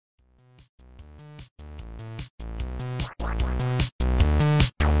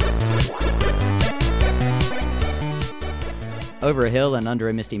over a hill and under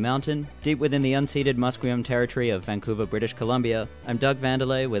a misty mountain, deep within the unceded Musqueam territory of Vancouver, British Columbia, I'm Doug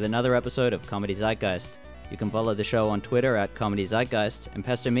Vanderlei with another episode of Comedy Zeitgeist. You can follow the show on Twitter at Comedy Zeitgeist and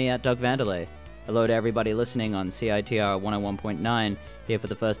pester me at Doug Vanderlei. Hello to everybody listening on CITR 101.9 here for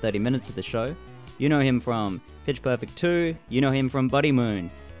the first 30 minutes of the show. You know him from Pitch Perfect 2, you know him from Buddy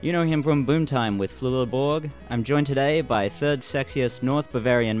Moon, you know him from Boomtime with Flula Borg. I'm joined today by third sexiest North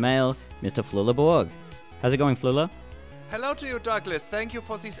Bavarian male, Mr. Flula Borg. How's it going, Flula? Hello to you, Douglas. Thank you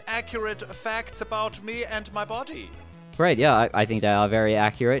for these accurate facts about me and my body. Great, yeah, I think they are very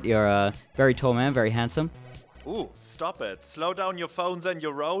accurate. You're a very tall man, very handsome. Ooh, stop it. Slow down your phones and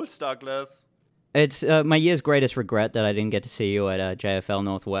your rolls, Douglas. It's my year's greatest regret that I didn't get to see you at JFL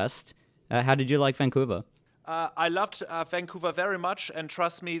Northwest. How did you like Vancouver? I loved Vancouver very much, and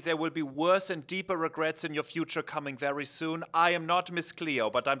trust me, there will be worse and deeper regrets in your future coming very soon. I am not Miss Cleo,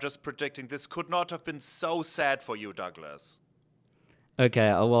 but I'm just predicting this could not have been so sad for you, Douglas. Okay,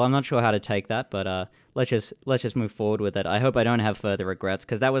 well, I'm not sure how to take that, but let's just move forward with it. I hope I don't have further regrets,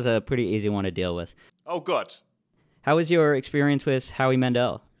 because that was a pretty easy one to deal with. Oh, good. How was your experience with Howie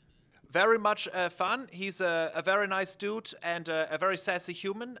Mandel? Very much fun. He's a very nice dude and a very sassy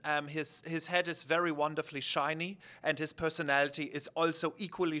human. His head is very wonderfully shiny, and his personality is also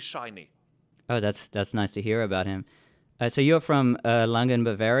equally shiny. Oh, that's nice to hear about him. So you're from Langen,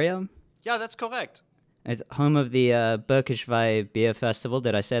 Bavaria? Yeah, that's correct. It's home of the Berkischwei Beer Festival.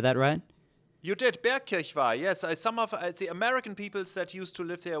 Did I say that right? You did, Bergkirchweih, yes. Some of the American peoples that used to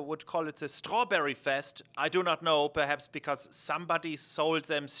live there would call it the Strawberry Fest. I do not know, perhaps because somebody sold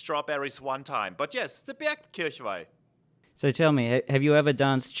them strawberries one time. But yes, the Bergkirchweih. So tell me, have you ever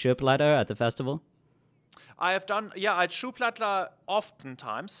danced Schuhplatter at the festival? I have done, I Schuhplattler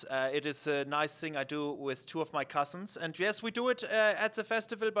oftentimes. It is a nice thing I do with two of my cousins. And yes, we do it at the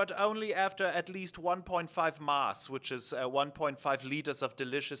festival, but only after at least 1.5 Maß, which is 1.5 liters of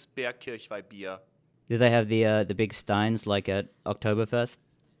delicious Bergkirchweih beer. Do they have the big steins like at Oktoberfest?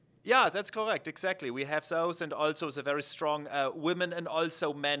 Yeah, that's correct, exactly. We have those, and also the very strong women and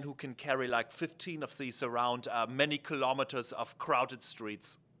also men who can carry like 15 of these around many kilometers of crowded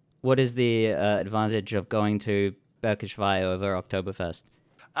streets. What is the advantage of going to Berkischwei over Oktoberfest?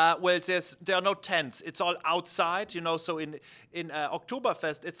 Well, there are no tents. It's all outside, So in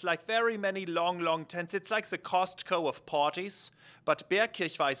Oktoberfest, it's like very many long tents. It's like the Costco of parties. But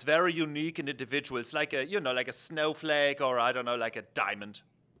Bergkirchweih is very unique and individual. It's like like a snowflake or I don't know, like a diamond.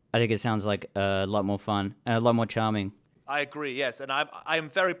 I think it sounds like a lot more fun and a lot more charming. I agree, yes, and I am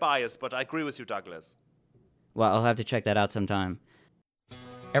very biased, but I agree with you, Douglas. Well, I'll have to check that out sometime.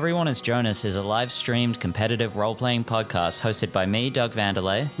 Everyone is Jonas is a live-streamed competitive role-playing podcast hosted by me, Doug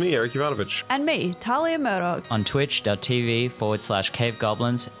Vanderlei. Me, Eric Ivanovich. And me, Talia Murdoch. On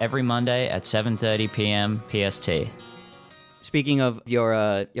twitch.tv/cavegoblins every Monday at 7:30 p.m. PST. Speaking of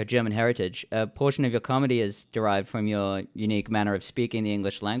your German heritage, a portion of your comedy is derived from your unique manner of speaking the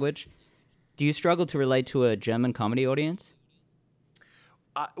English language. Do you struggle to relate to a German comedy audience?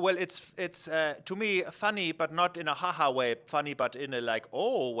 Well, it's to me funny, but not in a haha way. Funny, but in a like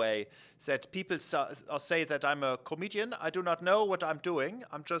way. That people say that I'm a comedian. I do not know what I'm doing.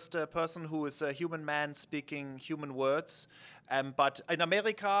 I'm just a person who is a human man speaking human words. But in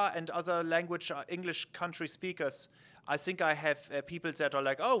America and other English country speakers, I think I have people that are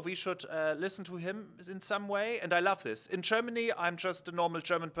like, oh, we should listen to him in some way, and I love this. In Germany, I'm just a normal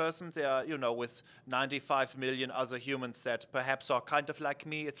German person. There, with 95 million other humans that perhaps are kind of like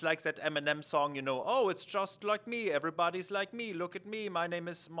me. It's like that Eminem song, oh, it's just like me. Everybody's like me. Look at me. My name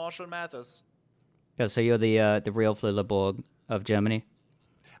is Marshall Mathers. Yeah, so you're the real Flula Borg of Germany.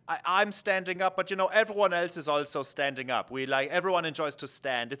 I'm standing up, but everyone else is also standing up. Everyone enjoys to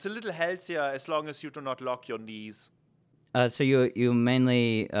stand. It's a little healthier as long as you do not lock your knees. So you're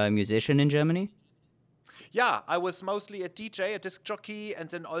mainly a musician in Germany? Yeah, I was mostly a DJ, a disc jockey, and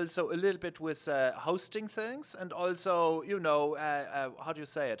then also a little bit with hosting things, and also, how do you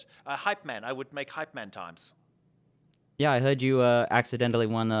say it? A hype man. I would make hype man times. Yeah, I heard you accidentally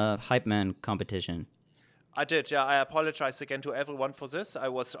won the hype man competition. I did, yeah. I apologize again to everyone for this. I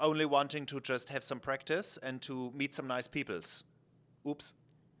was only wanting to just have some practice and to meet some nice peoples. Oops.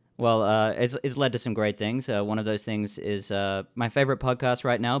 Well, it's led to some great things. One of those things is my favorite podcast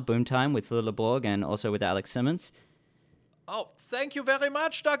right now, Boomtime with Flula Borg and also with Alex Simmons. Oh, thank you very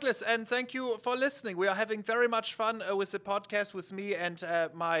much, Douglas, and thank you for listening. We are having very much fun with the podcast with me and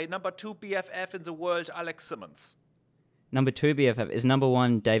my number 2 BFF in the world, Alex Simmons. Number 2 BFF. Is number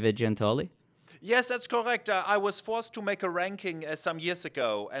 1 David Gentoli? Yes, that's correct. I was forced to make a ranking some years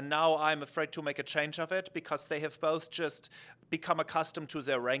ago, and now I'm afraid to make a change of it because they have both just become accustomed to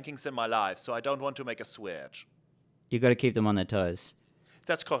their rankings in my life, so I don't want to make a switch. You got to keep them on their toes.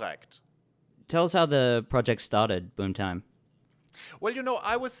 That's correct. Tell us how the project started, Boomtime. Well,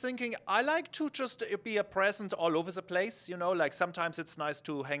 I was thinking I like to just be a present all over the place. Like sometimes it's nice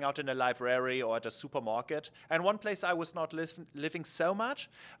to hang out in a library or at a supermarket. And one place I was not living so much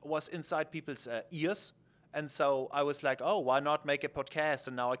was inside people's ears. And so I was like, oh, why not make a podcast?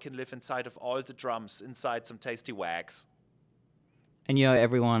 And now I can live inside of all the drums, inside some tasty wags. And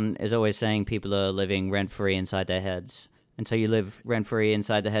everyone is always saying people are living rent-free inside their heads. And so you live rent-free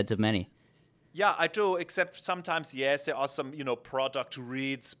inside the heads of many. Yeah, I do, except sometimes, yes, there are some, product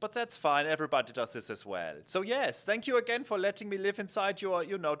reads, but that's fine. Everybody does this as well. So, yes, thank you again for letting me live inside your,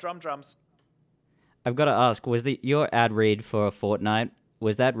 drums. I've got to ask, was your ad read for Fortnite,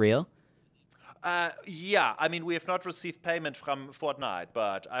 was that real? Yeah, I mean, we have not received payment from Fortnite,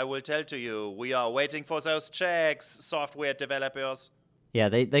 but I will tell to you, we are waiting for those checks, software developers. Yeah,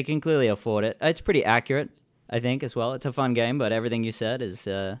 they can clearly afford it. It's pretty accurate, I think, as well. It's a fun game, but everything you said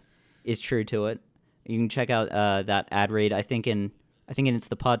is true to it. You can check out that ad read. I think it's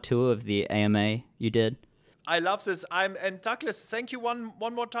the part 2 of the AMA you did. I love this. And Douglas, thank you one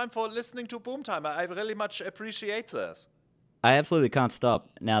more time for listening to Boomtime. I really much appreciate this. I absolutely can't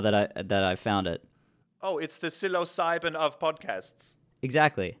stop now that I found it. Oh, it's the psilocybin of podcasts.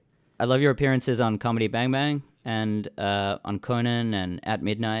 Exactly. I love your appearances on Comedy Bang Bang and on Conan and At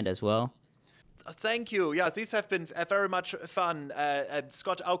Midnight as well. Thank you. Yeah, these have been very much fun.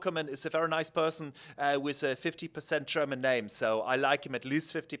 Scott Aukerman is a very nice person with a 50% German name, so I like him at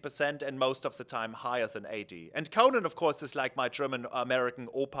least 50% and most of the time higher than 80. And Conan, of course, is like my German-American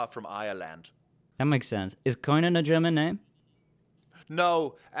opa from Ireland. That makes sense. Is Conan a German name?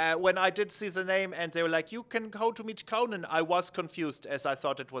 No, when I did see the name and they were like, you can go to meet Conan, I was confused as I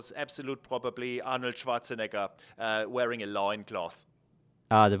thought it was absolute probably Arnold Schwarzenegger wearing a loincloth.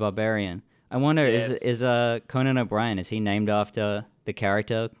 Ah, the Barbarian. I wonder, Yes. is Conan O'Brien, is he named after the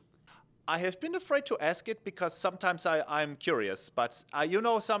character? I have been afraid to ask it because sometimes I'm curious, but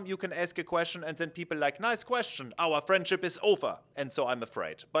you can ask a question and then people like, nice question, our friendship is over. And so I'm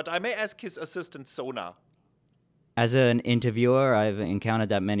afraid. But I may ask his assistant Sona. As an interviewer, I've encountered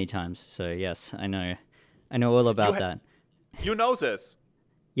that many times. So yes, I know all about that. You know this?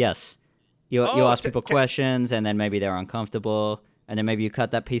 Yes. You ask people questions and then maybe they're uncomfortable and then maybe you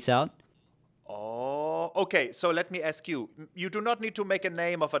cut that piece out. Oh, okay. So let me ask you. You do not need to make a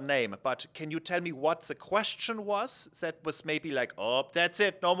name of a name, but can you tell me what the question was? That was maybe like, oh, that's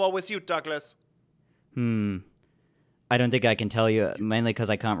it. No more with you, Douglas. I don't think I can tell you, mainly because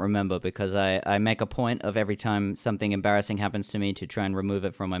I can't remember, because I make a point of every time something embarrassing happens to me to try and remove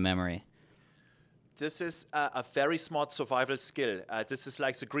it from my memory. This is a very smart survival skill. This is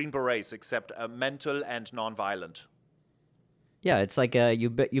like the Green Berets, except mental and non-violent. Yeah, it's like you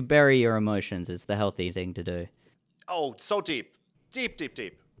bury your emotions. It's the healthy thing to do. Oh, so deep. Deep, deep,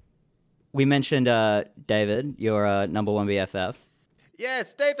 deep. We mentioned David, your number one BFF.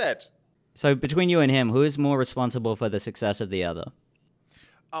 Yes, David. So between you and him, who is more responsible for the success of the other?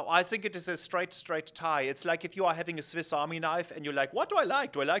 Oh, I think it is a straight tie. It's like if you are having a Swiss Army knife and you're like, what do I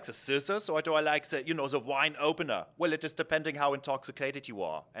like? Do I like the scissors or do I like the, the wine opener? Well, it is depending how intoxicated you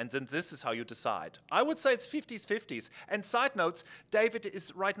are. And then this is how you decide. I would say it's 50s. And side notes, David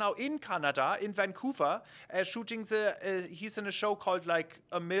is right now in Canada, in Vancouver, shooting he's in a show called like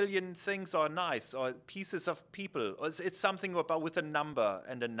A Million Things Are Nice or Pieces of People. It's something about with a number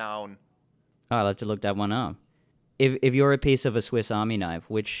and a noun. Oh, I'll have to look that one up. If you're a piece of a Swiss Army knife,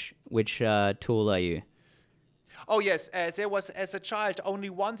 which tool are you? Oh yes, there was as a child only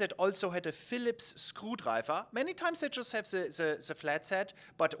one that also had a Phillips screwdriver. Many times they just have the flat head,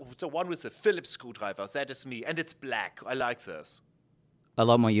 but the one with the Phillips screwdriver, that is me, and it's black. I like this. A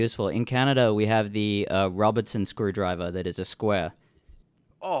lot more useful. In Canada, we have the Robertson screwdriver that is a square.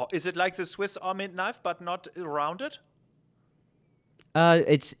 Oh, is it like the Swiss Army knife but not rounded?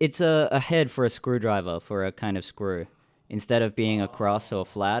 It's a head for a screwdriver, for a kind of screw. Instead of being a cross or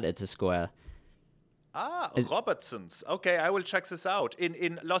flat, it's a square. Robertsons. Okay, I will check this out.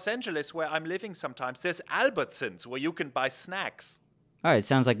 In Los Angeles, where I'm living sometimes, there's Albertsons, where you can buy snacks. All right, it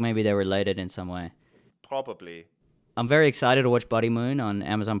sounds like maybe they're related in some way. Probably. I'm very excited to watch Buddy Moon on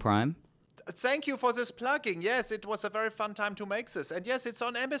Amazon Prime. Thank you for this plugging. Yes, it was a very fun time to make this. And yes, it's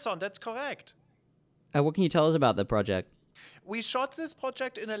on Amazon. That's correct. What can you tell us about the project? We shot this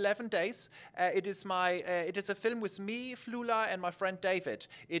project in 11 days. It is a film with me, Flula, and my friend David.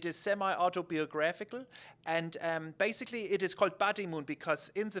 It is semi-autobiographical, and basically it is called Buddy Moon because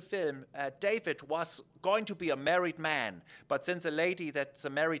in the film, David was going to be a married man, but then the lady that the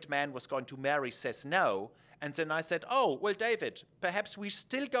married man was going to marry says no, And then I said, oh, well, David, perhaps we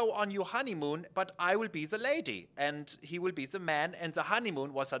still go on your honeymoon, but I will be the lady and he will be the man. And the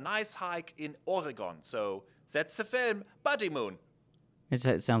honeymoon was a nice hike in Oregon. So that's the film, Buddy Moon.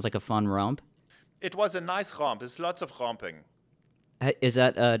 It sounds like a fun romp. It was a nice romp. There's lots of romping. Is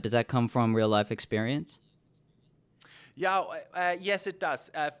that does that come from real life experience? Yeah, yes, it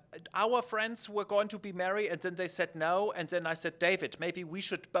does. Our friends were going to be married, and then they said no. And then I said, David, maybe we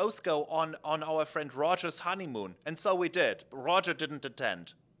should both go on our friend Roger's honeymoon. And so we did. Roger didn't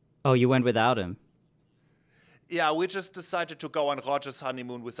attend. Oh, you went without him? Yeah, we just decided to go on Roger's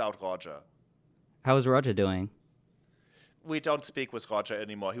honeymoon without Roger. How was Roger doing? We don't speak with Roger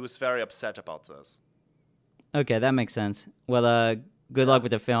anymore. He was very upset about this. Okay, that makes sense. Well, good luck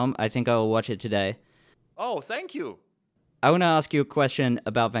with the film. I think I will watch it today. Oh, thank you. I want to ask you a question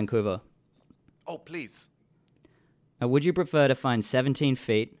about Vancouver. Oh, please. Would you prefer to find 17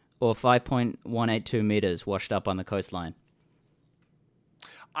 feet or 5.182 meters washed up on the coastline?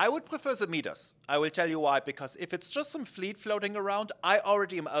 I would prefer the meters. I will tell you why. Because if it's just some fleet floating around, I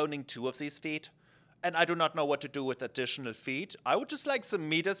already am owning 2 of these feet. And I do not know what to do with additional feet. I would just like some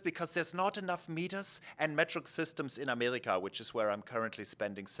meters because there's not enough meters and metric systems in America, which is where I'm currently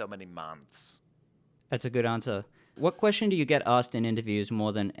spending so many months. That's a good answer. What question do you get asked in interviews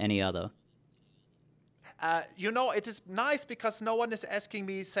more than any other? It is nice because no one is asking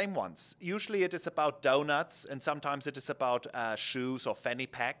me same ones. Usually it is about donuts, and sometimes it is about shoes or fanny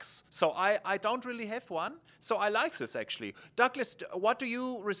packs. So I don't really have one. So I like this, actually. Douglas, what do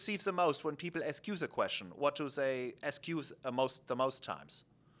you receive the most when people ask you the question? What do they ask you the most times?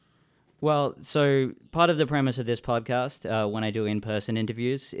 Well, so part of the premise of this podcast, when I do in-person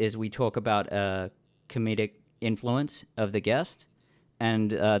interviews, is we talk about comedic influence of the guest.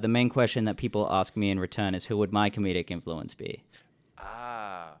 And the main question that people ask me in return is, who would my comedic influence be?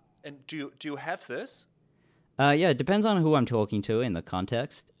 Ah, and do you have this? Yeah, it depends on who I'm talking to in the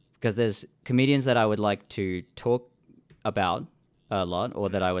context. Because there's comedians that I would like to talk about a lot, or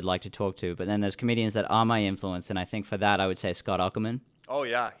that I would like to talk to. But then there's comedians that are my influence, and I think for that I would say Scott Aukerman. Oh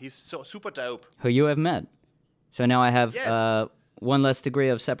yeah, he's so super dope. Who you have met. So now I have Yes. one less degree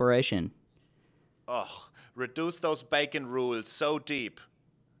of separation. Oh, reduce those bacon rules so deep.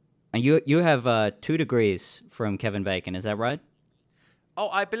 And you have 2 degrees from Kevin Bacon, is that right? Oh,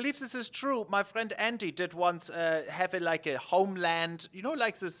 I believe this is true. My friend Andy did once have a Homeland,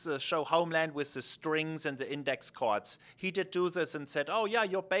 like this show Homeland with the strings and the index cards. He did do this and said, oh yeah,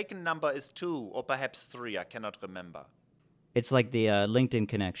 your bacon number is 2 or perhaps 3, I cannot remember. It's like the LinkedIn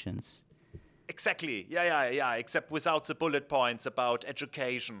connections. Exactly, yeah, except without the bullet points about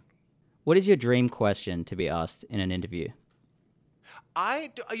education. What is your dream question to be asked in an interview? I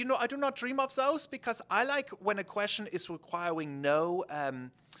do not dream of those because I like when a question is requiring no,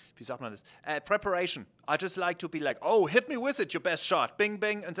 wie sagt man das? Preparation. I just like to be like, oh, hit me with it, your best shot, bing,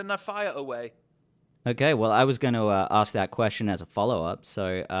 bing, and then I fire away. Okay, well, I was going to ask that question as a follow-up.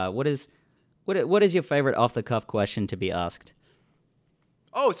 So what is your favorite off-the-cuff question to be asked?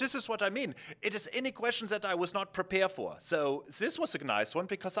 Oh, this is what I mean. It is any question that I was not prepared for. So this was a nice one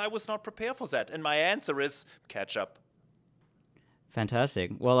because I was not prepared for that. And my answer is ketchup.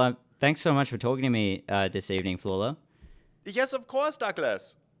 Fantastic. Well, thanks so much for talking to me this evening, Flula. Yes, of course,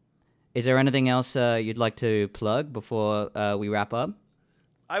 Douglas. Is there anything else you'd like to plug before we wrap up?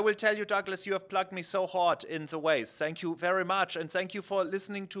 I will tell you, Douglas, you have plugged me so hard in the ways. Thank you very much. And thank you for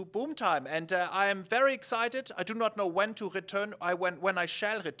listening to Boom Time. And I am very excited. I do not know when to return, when I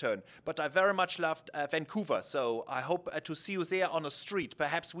shall return. But I very much loved Vancouver. So I hope to see you there on a street.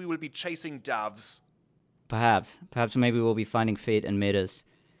 Perhaps we will be chasing doves. Perhaps maybe we'll be finding feet and meters.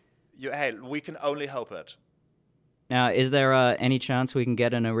 Hey, we can only hope it. Now, is there any chance we can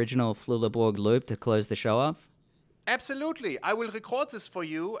get an original Flula Borg loop to close the show off? Absolutely. I will record this for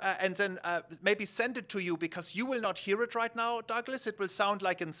you and then maybe send it to you because you will not hear it right now, Douglas. It will sound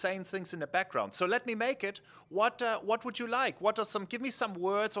like insane things in the background. So let me make it. What would you like? Give me some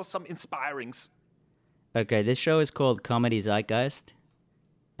words or some inspirings. Okay, this show is called Comedy Zeitgeist.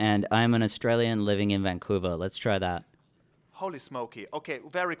 And I'm an Australian living in Vancouver. Let's try that. Holy smoky. Okay,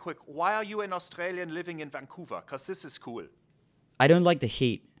 very quick. Why are you an Australian living in Vancouver? Because this is cool. I don't like the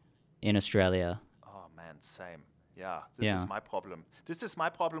heat in Australia. Oh, man, same. Yeah, this is my problem. This is my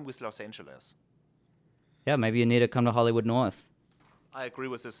problem with Los Angeles. Yeah, maybe you need to come to Hollywood North. I agree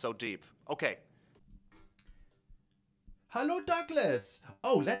with this so deep. Okay. Hello, Douglas.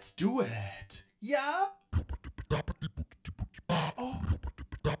 Oh, let's do it. Yeah? Oh.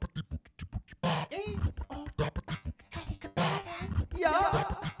 Ja!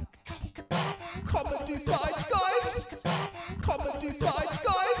 Comedy Zeitgeist! Comedy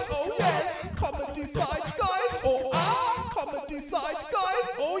Zeitgeist! Oh yes! Comedy Zeitgeist!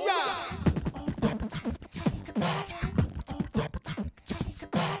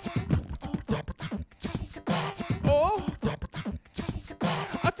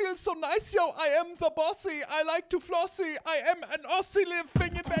 feel so nice, yo. I am the bossy. I like to flossy. I am an Aussie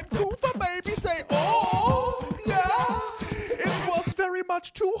living in Vancouver, baby. Say, oh, yeah. It was very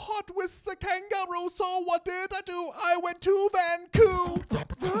much too hot with the kangaroo, so what did I do? I went to Vancouver.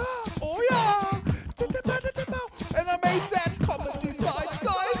 Oh, yeah. And I made that comedy site,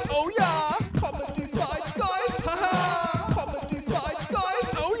 guys. Oh, yeah. Comedy site, guys. Haha. Comedy site,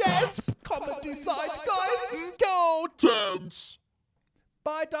 guys. Oh, yes. Comedy site, guys. Go dance.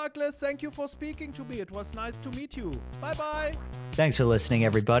 Bye, Douglas. Thank you for speaking to me. It was nice to meet you. Bye-bye. Thanks for listening,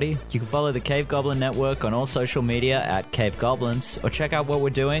 everybody. You can follow the Cave Goblin Network on all social media at Cave Goblins, or check out what we're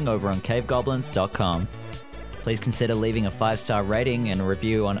doing over on cavegoblins.com. Please consider leaving a 5-star rating and a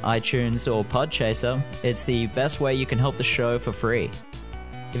review on iTunes or Podchaser. It's the best way you can help the show for free.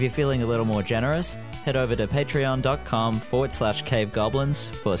 If you're feeling a little more generous, head over to patreon.com/cavegoblins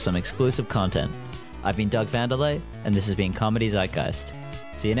for some exclusive content. I've been Doug Vanderlei, and this has been Comedy Zeitgeist.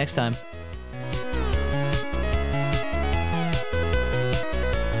 See you next time.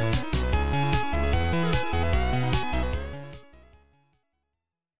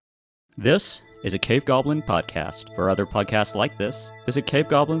 This is a Cave Goblin podcast. For other podcasts like this, visit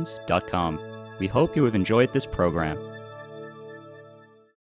cavegoblins.com. We hope you have enjoyed this program.